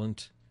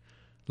talent,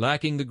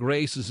 lacking the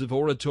graces of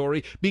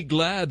oratory, be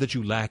glad that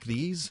you lack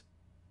these,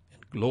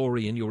 and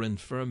glory in your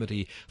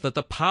infirmity, that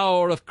the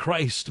power of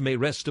Christ may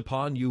rest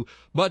upon you.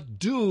 But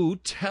do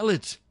tell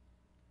it.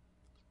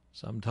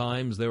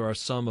 Sometimes there are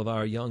some of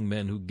our young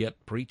men who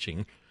get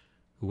preaching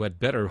who had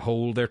better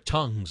hold their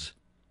tongues.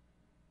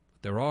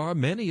 There are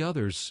many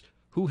others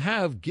who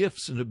have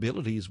gifts and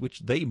abilities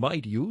which they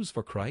might use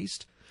for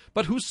Christ,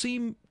 but who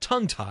seem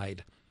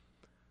tongue-tied.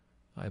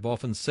 I have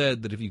often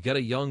said that if you get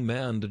a young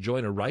man to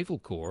join a rifle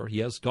corps, he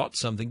has got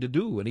something to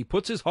do, and he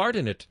puts his heart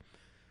in it.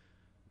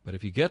 But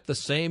if you get the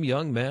same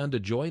young man to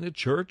join a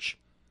church,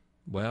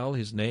 well,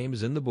 his name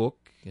is in the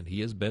book, and he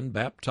has been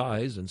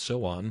baptized, and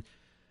so on,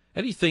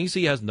 and he thinks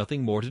he has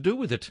nothing more to do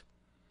with it.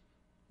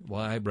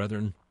 Why,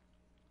 brethren,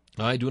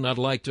 I do not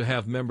like to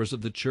have members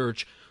of the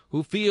church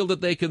who feel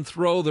that they can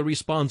throw the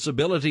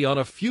responsibility on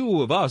a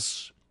few of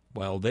us,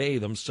 while they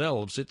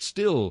themselves sit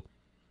still.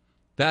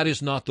 That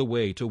is not the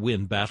way to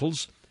win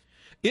battles.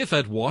 If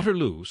at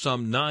Waterloo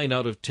some 9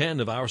 out of 10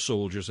 of our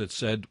soldiers had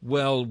said,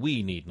 "Well,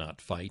 we need not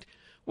fight.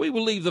 We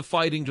will leave the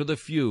fighting to the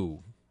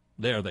few.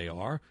 There they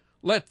are.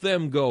 Let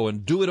them go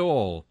and do it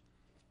all."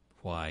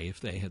 Why,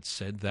 if they had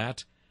said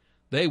that,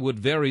 they would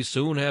very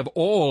soon have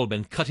all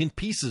been cut in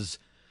pieces.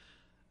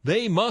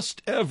 They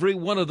must every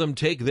one of them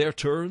take their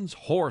turns,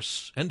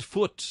 horse and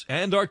foot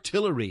and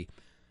artillery.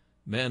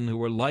 Men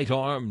who are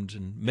light-armed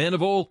and men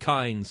of all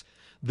kinds,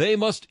 they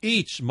must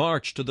each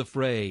march to the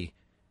fray.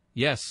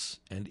 Yes,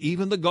 and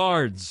even the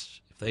guards,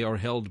 if they are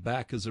held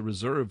back as a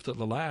reserve to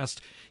the last,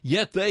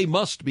 yet they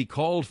must be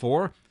called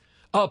for.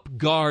 Up,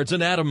 guards,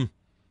 and at 'em!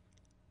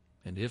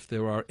 And if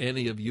there are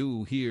any of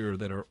you here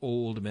that are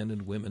old men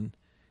and women,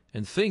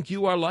 and think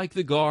you are like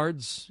the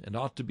guards, and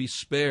ought to be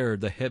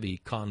spared the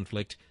heavy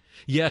conflict,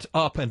 yet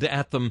up and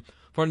at them,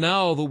 for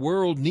now the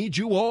world needs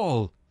you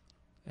all.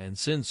 And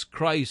since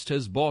Christ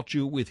has bought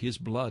you with his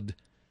blood,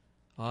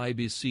 I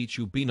beseech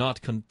you, be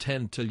not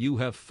content till you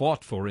have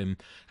fought for him,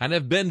 and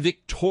have been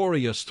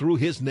victorious through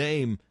his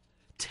name.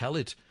 Tell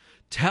it,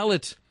 tell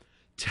it,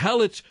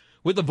 tell it,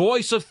 with the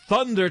voice of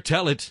thunder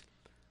tell it.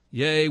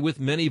 Yea, with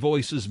many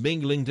voices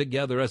mingling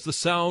together as the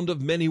sound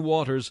of many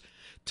waters.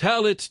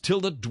 Tell it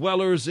till the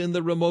dwellers in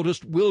the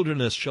remotest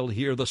wilderness shall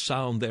hear the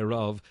sound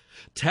thereof.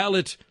 Tell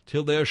it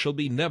till there shall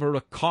be never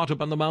a cot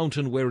upon the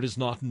mountain where it is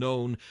not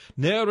known,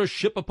 ne'er a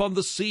ship upon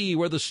the sea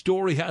where the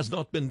story has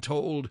not been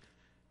told.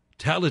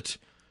 Tell it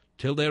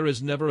till there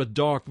is never a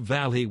dark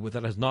valley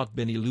that has not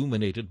been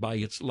illuminated by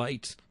its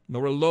light,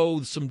 nor a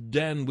loathsome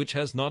den which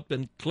has not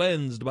been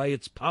cleansed by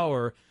its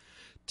power.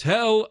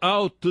 Tell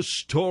out the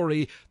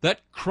story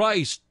that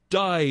Christ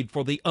died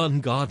for the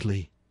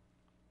ungodly.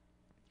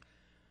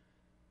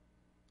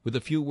 With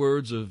a few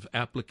words of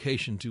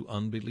application to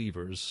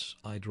unbelievers,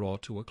 I draw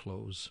to a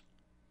close.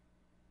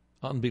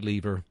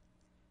 Unbeliever,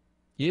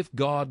 if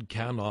God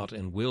cannot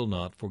and will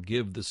not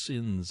forgive the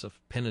sins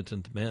of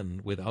penitent men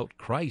without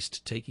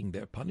Christ taking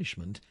their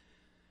punishment,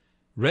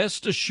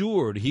 rest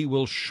assured he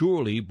will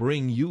surely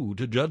bring you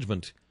to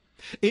judgment.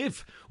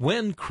 If,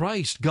 when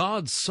Christ,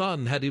 God's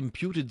Son, had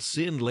imputed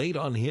sin laid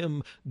on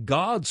him,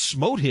 God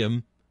smote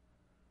him,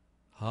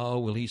 how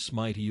will he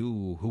smite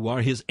you, who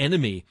are his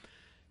enemy,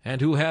 and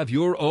who have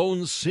your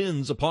own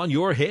sins upon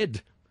your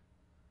head?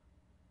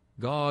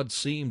 God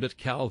seemed at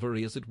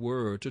Calvary, as it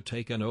were, to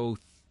take an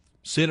oath.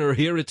 Sinner,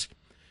 hear it.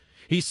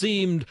 He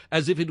seemed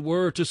as if it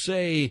were to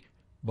say,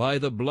 "By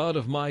the blood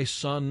of my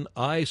Son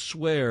I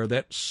swear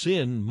that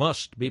sin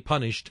must be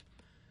punished.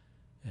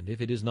 And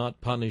if it is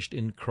not punished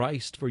in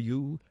Christ for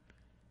you,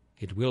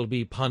 it will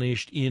be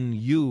punished in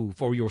you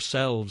for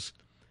yourselves.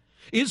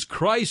 Is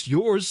Christ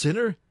yours,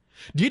 sinner?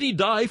 Did he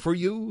die for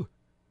you?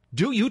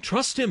 Do you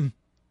trust him?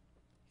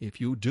 If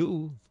you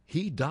do,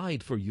 he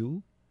died for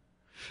you.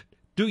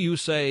 Do you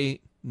say,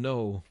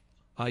 "No,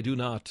 I do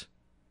not"?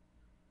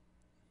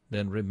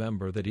 Then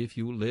remember that if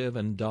you live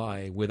and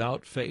die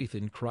without faith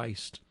in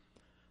Christ,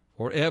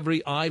 for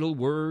every idle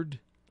word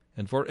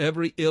and for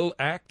every ill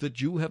act that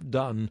you have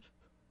done,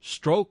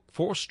 stroke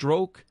for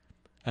stroke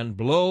and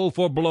blow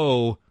for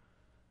blow,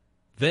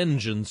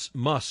 vengeance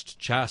must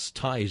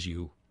chastise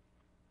you.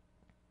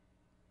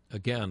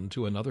 Again,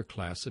 to another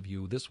class of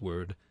you, this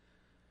word: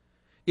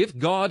 if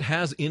God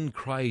has in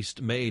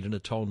Christ made an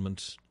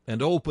atonement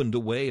and opened a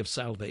way of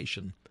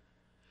salvation,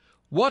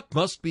 what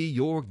must be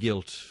your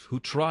guilt who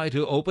try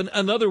to open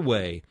another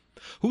way,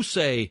 who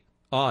say,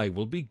 "I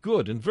will be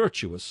good and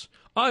virtuous,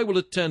 I will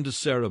attend to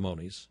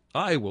ceremonies,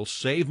 I will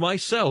save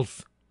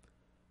myself"?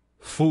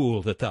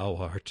 Fool that thou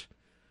art!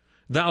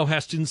 Thou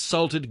hast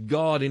insulted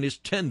God in his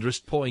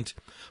tenderest point,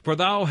 for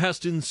thou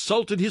hast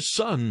insulted his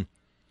Son.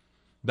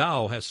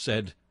 Thou hast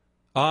said,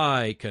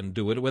 I can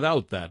do it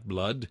without that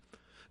blood.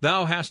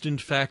 Thou hast in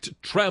fact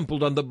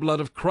trampled on the blood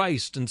of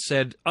Christ, and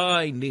said,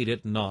 I need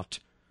it not.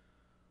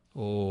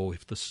 Oh,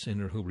 if the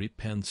sinner who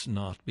repents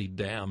not be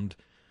damned,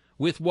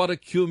 with what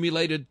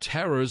accumulated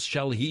terrors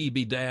shall he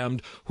be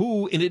damned,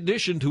 who, in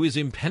addition to his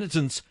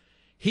impenitence,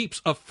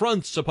 heaps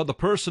affronts upon the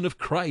person of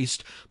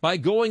Christ by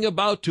going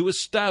about to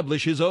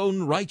establish his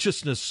own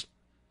righteousness.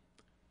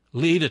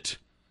 Leave it.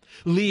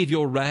 Leave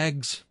your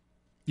rags.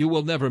 You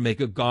will never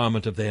make a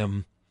garment of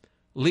them.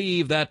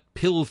 Leave that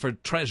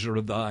pilfered treasure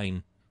of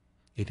thine.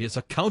 It is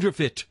a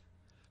counterfeit.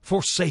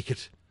 Forsake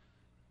it.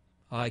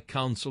 I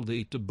counsel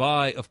thee to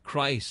buy of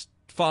Christ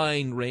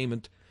fine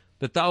raiment,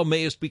 that thou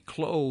mayest be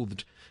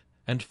clothed,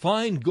 and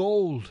fine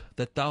gold,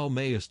 that thou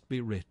mayest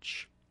be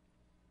rich.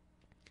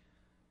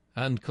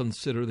 And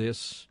consider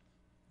this,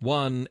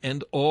 one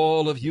and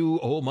all of you,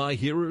 O my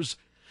hearers,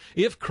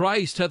 if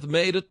Christ hath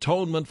made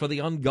atonement for the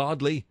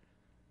ungodly,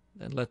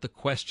 then let the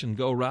question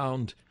go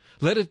round.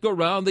 Let it go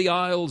round the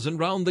aisles and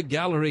round the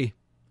gallery,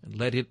 and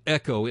let it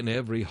echo in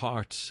every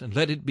heart, and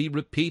let it be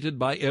repeated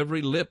by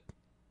every lip.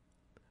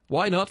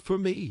 Why not for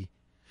me?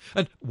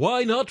 And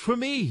why not for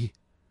me?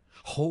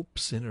 Hope,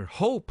 sinner,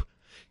 hope.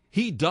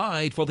 He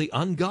died for the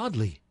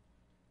ungodly.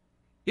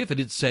 If it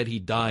had said he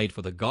died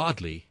for the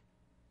godly,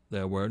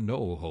 there were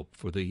no hope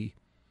for thee.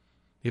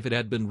 If it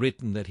had been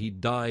written that he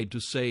died to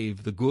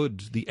save the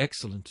good, the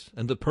excellent,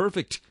 and the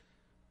perfect,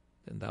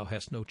 then thou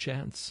hast no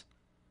chance.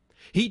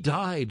 He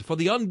died for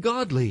the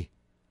ungodly.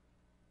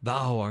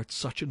 Thou art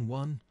such an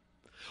one.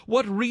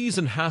 What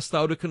reason hast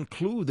thou to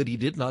conclude that he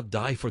did not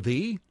die for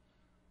thee?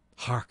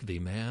 Hark thee,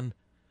 man.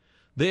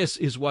 This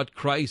is what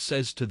Christ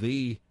says to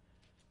thee.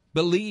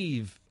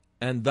 Believe,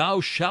 and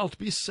thou shalt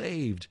be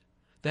saved.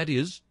 That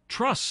is,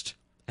 trust,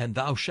 and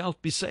thou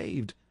shalt be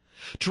saved.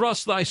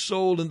 Trust thy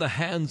soul in the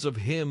hands of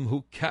him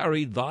who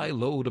carried thy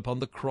load upon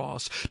the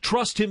cross.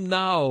 Trust him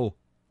now.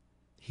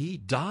 He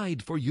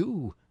died for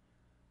you.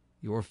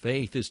 Your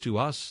faith is to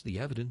us the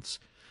evidence,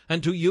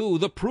 and to you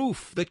the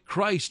proof that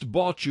Christ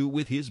bought you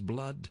with his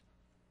blood.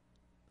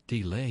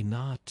 Delay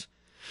not.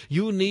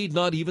 You need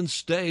not even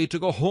stay to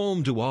go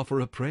home to offer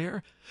a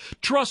prayer.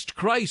 Trust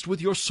Christ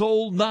with your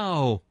soul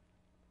now.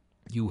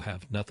 You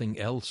have nothing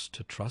else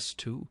to trust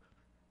to.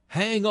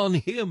 Hang on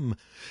him.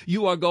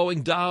 You are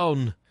going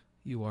down.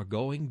 You are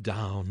going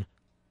down.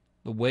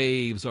 The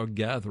waves are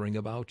gathering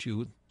about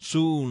you.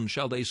 Soon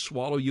shall they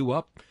swallow you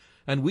up,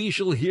 and we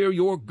shall hear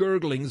your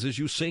gurglings as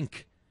you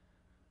sink.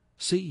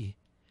 See,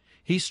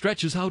 he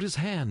stretches out his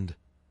hand.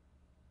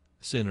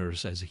 Sinner,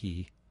 says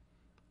he,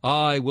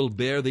 I will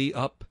bear thee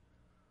up.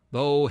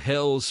 Though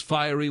hell's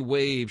fiery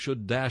wave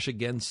should dash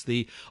against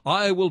thee,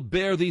 I will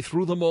bear thee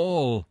through them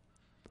all.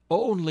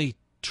 Only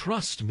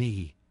trust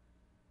me.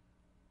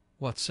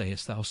 What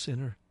sayest thou,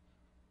 sinner?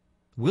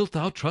 Wilt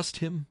thou trust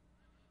him?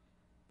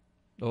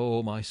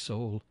 O my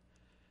soul,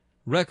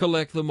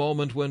 recollect the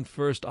moment when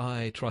first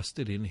I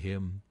trusted in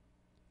him.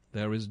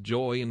 There is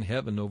joy in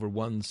heaven over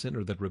one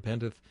sinner that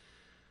repenteth,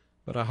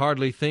 but I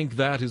hardly think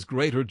that is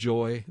greater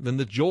joy than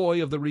the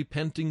joy of the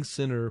repenting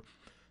sinner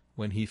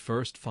when he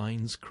first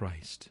finds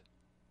Christ.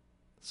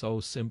 So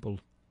simple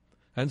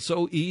and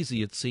so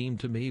easy it seemed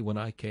to me when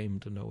I came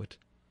to know it.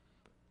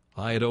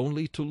 I had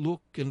only to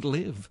look and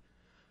live,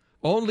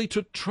 only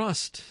to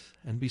trust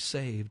and be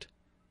saved.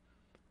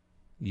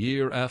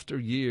 Year after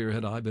year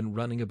had I been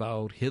running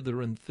about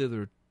hither and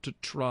thither to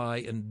try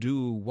and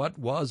do what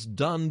was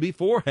done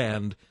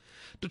beforehand,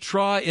 to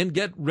try and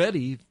get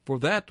ready for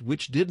that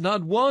which did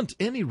not want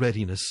any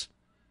readiness.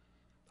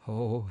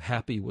 Oh,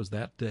 happy was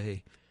that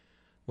day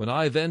when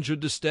I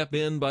ventured to step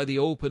in by the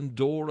open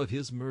door of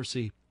his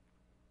mercy,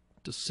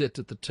 to sit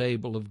at the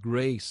table of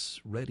grace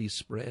ready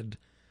spread,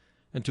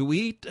 and to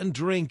eat and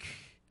drink,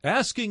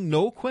 asking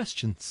no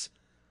questions.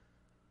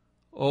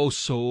 O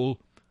soul,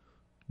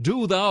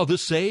 do thou the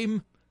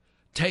same.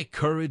 Take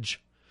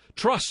courage,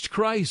 trust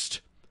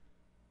Christ,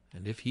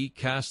 and if he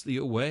cast thee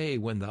away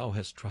when thou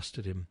hast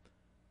trusted him,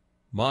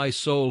 my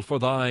soul for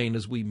thine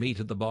as we meet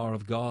at the bar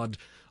of God,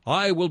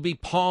 I will be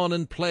pawn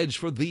and pledge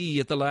for thee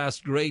at the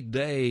last great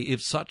day,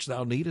 if such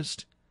thou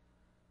needest.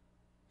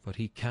 But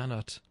he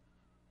cannot,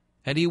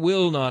 and he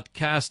will not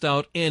cast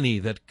out any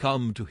that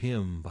come to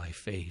him by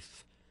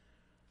faith.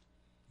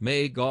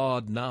 May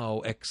God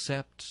now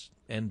accept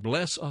and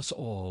bless us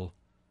all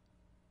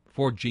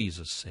for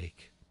Jesus'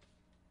 sake.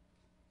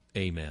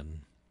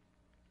 Amen.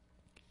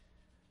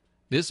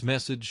 This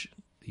message,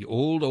 The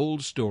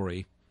Old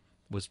Story,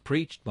 was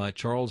preached by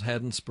Charles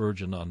Haddon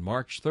Spurgeon on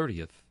March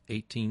 30th,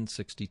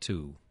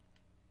 1862.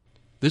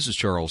 This is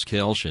Charles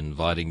Kelsch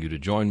inviting you to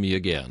join me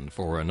again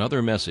for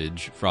another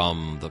message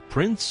from the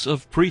Prince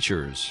of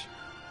Preachers,